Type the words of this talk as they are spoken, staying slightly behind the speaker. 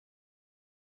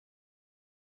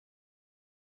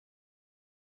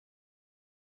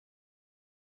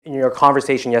In your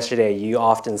conversation yesterday, you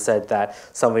often said that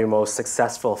some of your most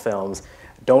successful films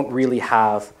don't really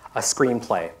have a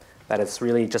screenplay, that it's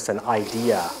really just an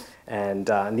idea. And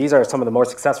these are some of the more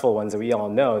successful ones that we all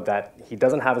know, that he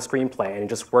doesn't have a screenplay and he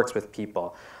just works with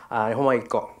people.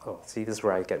 See, this is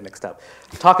where I get mixed up.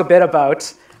 Talk a bit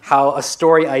about how a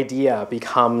story idea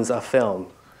becomes a film.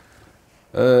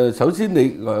 首先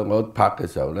我拍嘅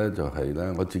時候咧，就係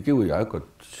咧，我自己會有一個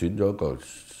選咗一個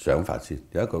想法先，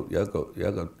有一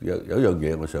樣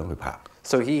嘢我想去拍。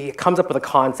So he comes up with a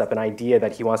concept, an idea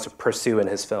that he wants to pursue in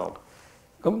his film.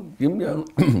 咁點樣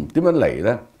嚟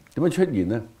咧？點樣出現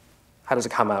咧？ How does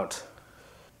it come out?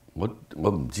 我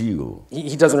唔知㗎。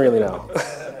He doesn't really know.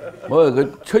 我話佢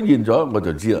出現咗我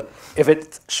就知啦。If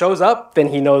it shows up, then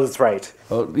he knows it's right.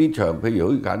 呢場譬如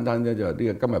好簡單啫，就係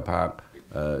呢個今日拍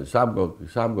三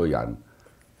個人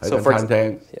喺間餐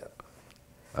廳。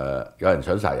有人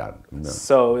想殺人咁樣。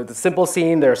So the simple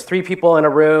scene, there's 3 people in a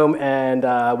room, and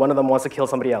one of them wants to kill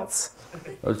somebody else.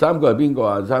 3個係邊個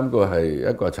啊？3個係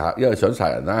一個想殺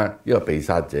人啦，一個被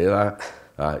殺者啦，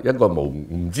一個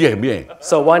唔知係咩。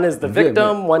So one is the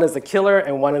victim, one is the killer,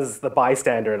 and one is the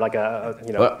bystander, like a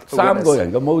 3個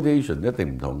人嘅 motivation 一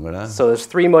定唔同㗎啦。So there's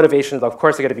 3 motivations. Of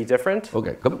course, they're going to be different.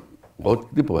 OK， 咁我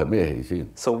呢部係咩戲先？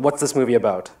 So what's this movie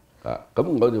about? 咁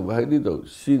我就會喺呢度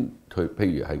先譬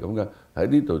如係咁嘅，喺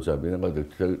呢度上邊咧，我就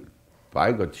去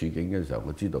擺個處境嘅時候，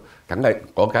我知道，梗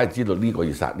係知道呢個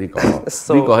要殺呢個，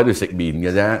呢個喺度食麵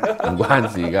嘅啫，唔關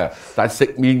事嘅。但係食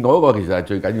麵嗰個其實係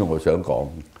最緊要，我想講。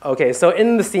Okay, so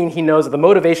in the scene, he knows that the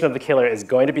motivation of the killer is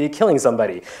going to be killing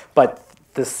somebody, but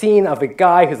the scene of the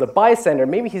guy who's a bystander,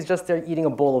 maybe he's just there eating a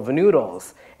bowl of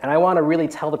noodles. And I want to really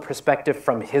tell the perspective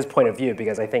from his point of view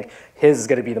because I think his is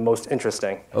going to be the most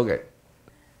interesting. Okay.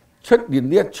 出現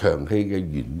呢一場戲嘅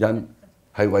原因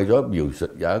係為咗描述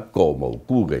有一個無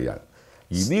辜嘅人，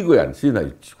而呢個人先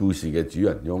係故事嘅主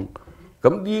人翁。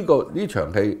咁呢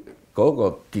場戲嗰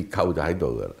個結構就喺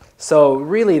度㗎啦。So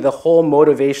really, the whole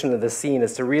motivation of the scene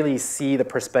is to really see the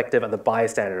perspective of the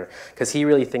bystander, because he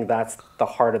really thinks that's the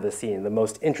heart of the scene, the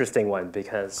most interesting one.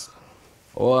 Because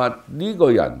我話呢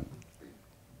個人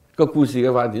個故事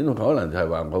嘅發展可能就係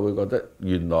話，我會覺得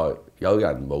原來有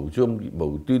人無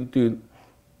端端。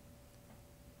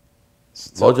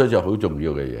攞咗就好重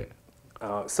要嘅嘢。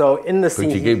So in the scene,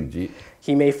 佢自己唔知。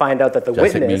He may find out that the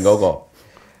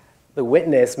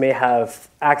witness may have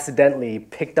accidentally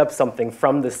picked up something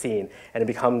from the scene, and it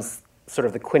becomes sort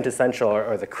of the quintessential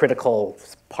or the critical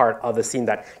part of the scene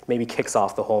that maybe kicks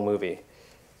off the whole movie.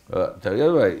 就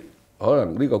因為可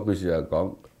能呢個故事係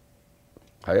講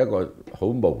係一個好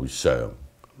無常。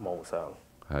無常。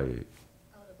係。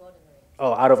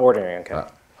Oh, out of ordinary. Okay.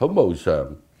 好無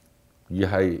常，而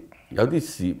係。有啲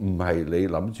事唔係你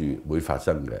諗住會發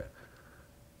生嘅，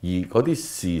而嗰啲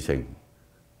事情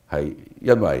係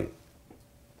因為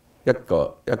一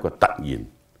個突然。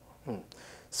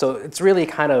So it's really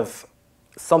kind of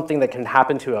something that can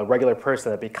happen to a regular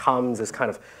person that becomes this kind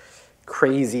of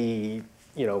crazy,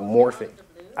 morphing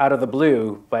out of the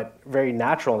blue, but very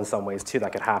natural in some ways too.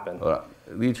 That could happen. 好啦，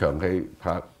呢場戲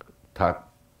拍。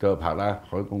拍啦，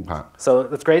開工拍。So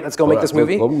that's great. Let's go make this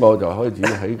movie. 咁我就開始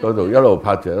喺嗰度一路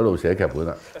拍就一路寫劇本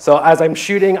啦。So as I'm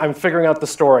shooting, I'm figuring out the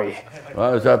story.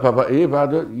 就拍，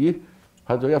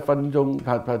拍咗1分鐘，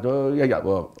拍咗1日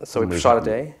喎。So we shot a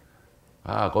day.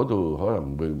 嗰度可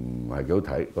能會唔係幾好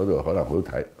睇，嗰度可能好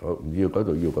睇，我唔要嗰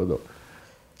度要嗰度。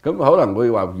咁可能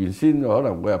會話原先可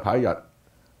能會係拍1日，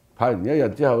拍完1日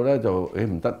之後咧就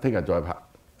唔得，聽日再拍，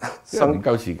因為唔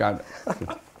夠時間。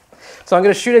So I'm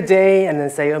going to shoot a day and then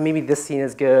say, oh, maybe this scene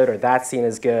is good or that scene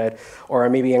is good. Or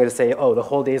maybe I'm going to say, oh, the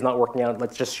whole day is not working out.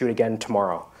 Let's just shoot again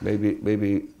tomorrow. Maybe 1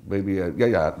日、2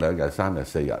日、3日、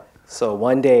4日。So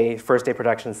one day, first day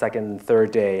production, second,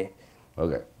 third day.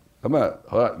 OK， 咁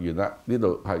好啦，完啦，呢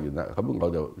度拍完啦，咁我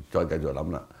就再繼續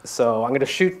諗啦。So I'm going to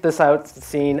shoot this out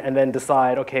scene and then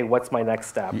decide, okay, what's my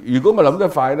next step? 如果我諗得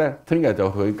快咧，聽日就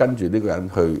去跟住呢個人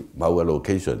去某個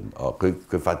location，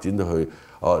佢發展到去。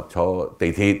坐地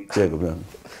鐵即係咁樣。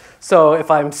So if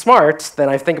I'm smart, then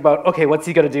I think about, okay, what's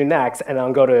he going to do next, and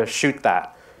I'm going to shoot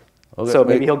that. Okay, so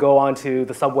maybe he'll go onto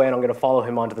the subway, and I'm going to follow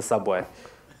him onto the subway.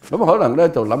 咁可能咧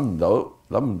就諗唔到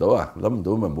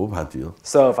咪唔好拍住咯。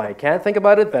So if I can't think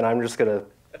about it, then I'm just going to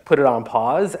put it on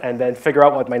pause and then figure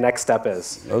out what my next step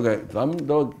is. OK， 諗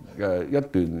多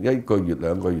1個月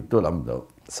2個月都諗唔到。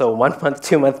So 1 month,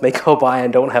 2 months may go by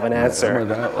and don't have an answer.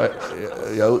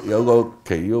 有個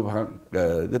期要拍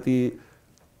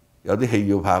有啲戲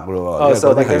要拍㗎咯喎。Oh, so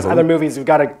like there's other movies we've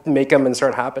got to make them and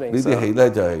start happening. 呢啲戲咧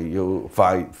就係要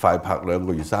快拍2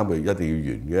個月3個月一定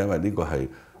要完嘅，因為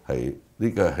呢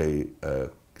個係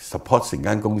support 成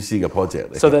間公司嘅 project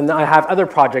嚟。So then I have other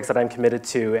projects that I'm committed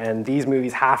to, and these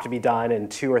movies have to be done in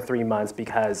 2 or 3 months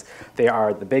because they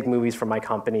are the big movies from my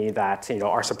company that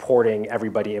are supporting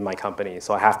everybody in my company.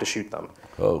 So I have to shoot them.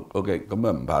 好 OK， 咁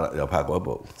啊唔拍啦，又拍嗰一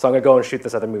部。So I'm gonna go and shoot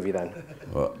this other movie then.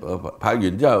 拍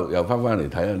完之後又翻嚟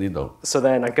睇下呢度。So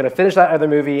then I'm gonna finish that other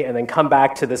movie and then come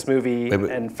back to this movie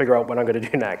and figure out what I'm gonna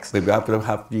do next. Maybe after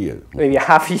half year. Maybe a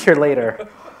half a year later.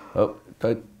 好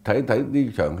睇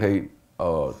呢場戲，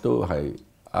都係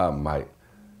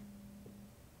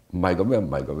唔係咁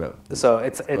樣。So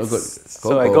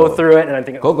so I go through it and I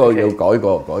think 嗰個要改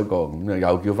過咁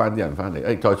又叫翻啲人翻嚟，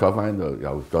再坐翻喺度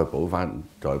又再補翻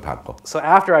再拍過。So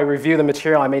after I review the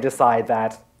material, I may decide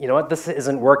that you know what, this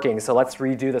isn't working, so let's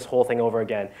redo this whole thing over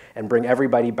again and bring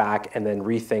everybody back and then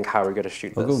rethink how we're going to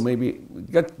shoot this. Maybe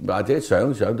或者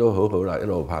想都好啦，一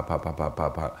路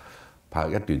拍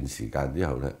一段時間之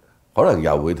後咧，可能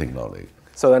又會停落嚟。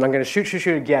So then I'm going to shoot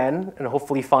again and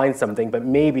hopefully find something, but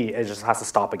maybe it just has to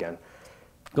stop again.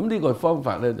 咁呢個方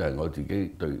法咧就係我自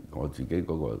己對我自己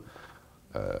嗰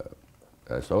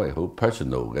個所謂好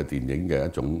personal 嘅電影嘅一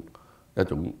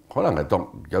種可能係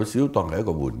有少少當係一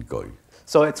個玩具。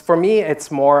So for me, it's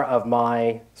more of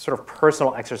my sort of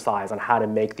personal exercise on how to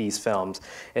make these films.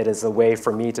 It is a way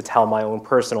for me to tell my own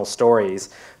personal stories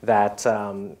that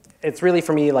it's really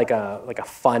for me like a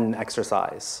fun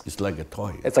exercise. It's like a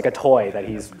toy. It's like a toy that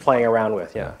he's playing around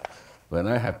with, yeah. When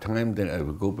I have time, then I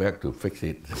will go back to fix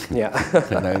it. Yeah.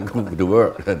 And I go to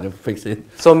work and then fix it.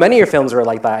 So many of your films were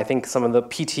like that. I think some of the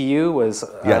PTU was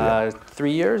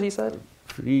 3 years, you said?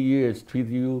 3 years,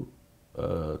 PTU,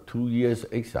 2 years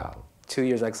exile. 2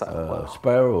 years exile. Wow.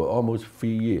 Sparrow, almost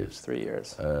 3 years. 3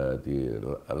 years.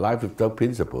 The Life Without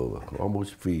Principle,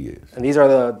 almost 3 years. And these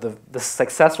are the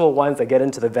successful ones that get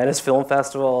into the Venice Film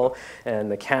Festival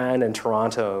and the Cannes and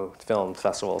Toronto Film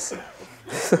Festivals.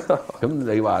 咁你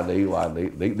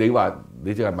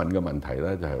即係問個問題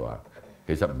咧，就係話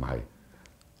其實唔係，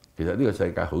其實呢個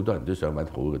世界好多人都想揾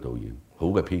好嘅導演、好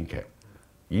嘅編劇，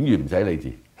演員唔使理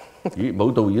字，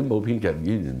冇導演冇編劇，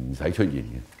演員唔使出現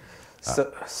嘅。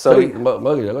所以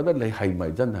我其實覺得你係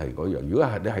咪真係嗰樣？如果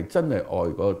係你係真係愛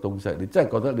嗰個東西，你真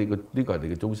係覺得呢個係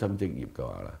你嘅終身職業嘅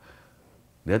話咧，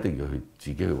你一定要自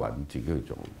己去揾，自己去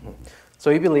做。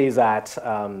So he believes that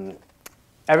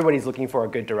everybody's looking for a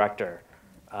good director.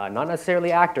 Not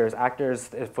necessarily actors. Actors,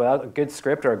 if without a good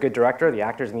script or a good director, the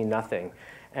actors mean nothing.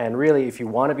 And really, if you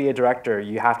want to be a director,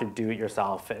 you have to do it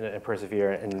yourself and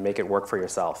persevere and make it work for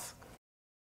yourself.